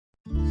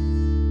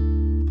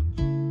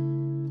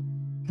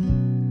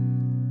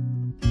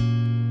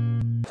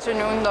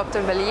afternoon,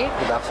 Dr. Balegh.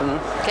 Good afternoon.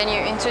 Can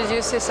you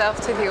introduce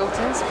yourself to the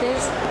audience,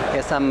 please?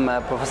 Yes, I'm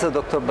Professor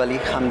Dr.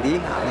 Balegh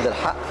Hamdy.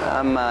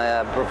 I'm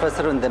a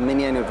professor in the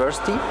Menya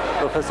University,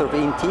 professor of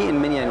ENT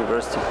in Menya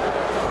University.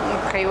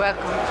 Okay,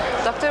 welcome.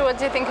 Doctor, what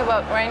do you think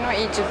about Rhino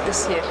Egypt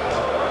this year?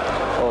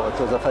 Oh,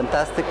 it was a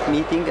fantastic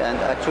meeting, and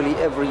actually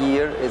every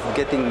year is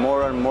getting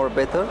more and more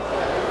better.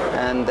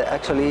 And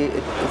actually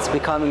it's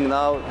becoming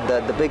now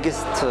the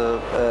biggest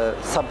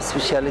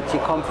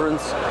subspecialty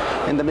conference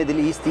in the Middle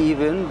East,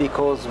 even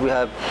because we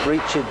have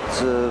reached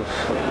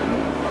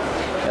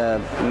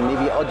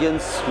maybe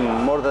audience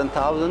more than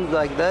 1,000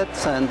 like that,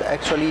 and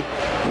actually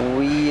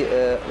we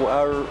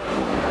are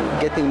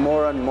getting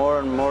more and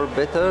more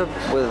better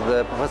with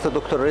Professor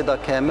Dr.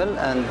 Rida Kamel,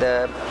 and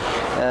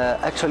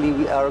actually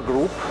we are a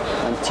group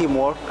and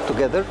teamwork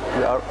together.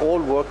 We are all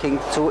working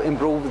to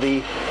improve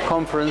the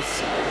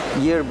conference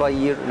year by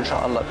year,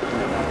 inshallah.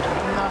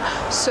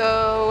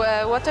 So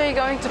what are you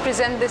going to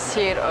present this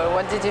year, or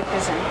what did you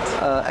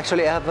present?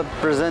 Actually, I have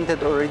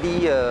presented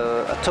already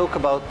a talk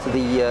about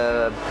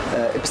the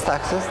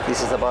epistaxis.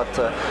 This is about,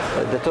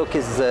 the talk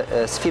is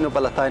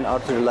sphenopalatine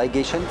artery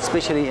ligation,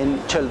 especially in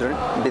children,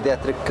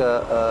 pediatric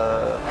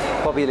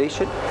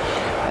population.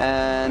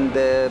 And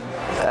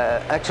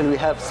actually we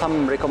have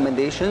some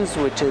recommendations,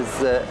 which is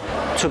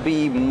to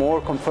be more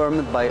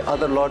confirmed by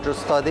other larger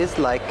studies,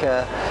 like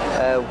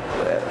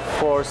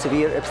for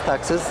severe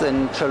epistaxis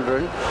in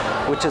children,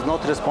 which is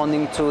not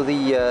responding to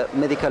the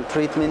medical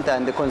treatment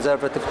and the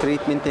conservative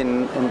treatment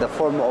in the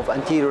form of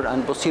anterior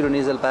and posterior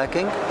nasal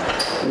packing.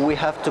 We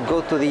have to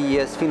go to the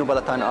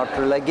sphenopalatine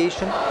artery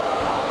ligation,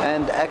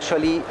 and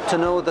actually to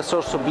know the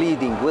source of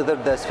bleeding, whether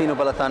the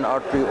sphenopalatine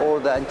artery or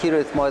the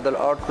anterior ethmoidal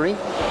artery.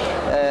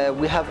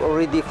 We have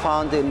already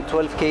found in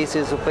 12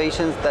 cases of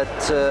patients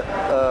that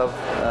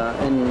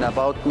in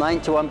about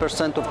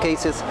 91% of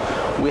cases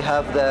we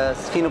have the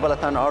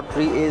sphenopalatine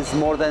artery is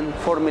more than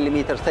 4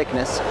 millimeter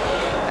thickness,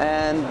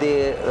 and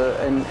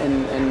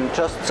in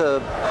just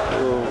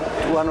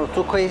 1 or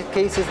 2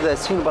 cases the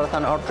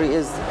sphenopalatine artery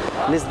is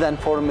less than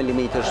 4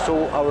 millimeters.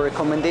 So our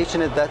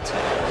recommendation is that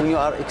when you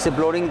are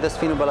exploring the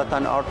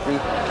sphenopalatine artery,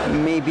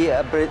 maybe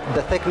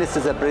the thickness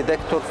is a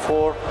predictor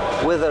for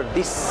whether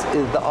this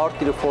is the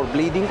artery for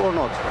bleeding or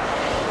not.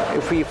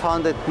 If we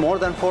found it more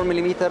than 4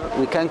 millimeter,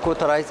 we can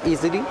cauterize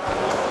easily.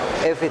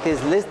 If it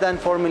is less than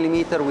 4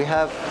 millimeter, we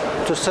have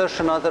to search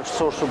another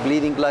source of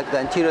bleeding, like the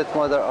anterior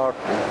ethmoidal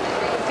artery.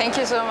 Thank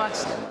you so much.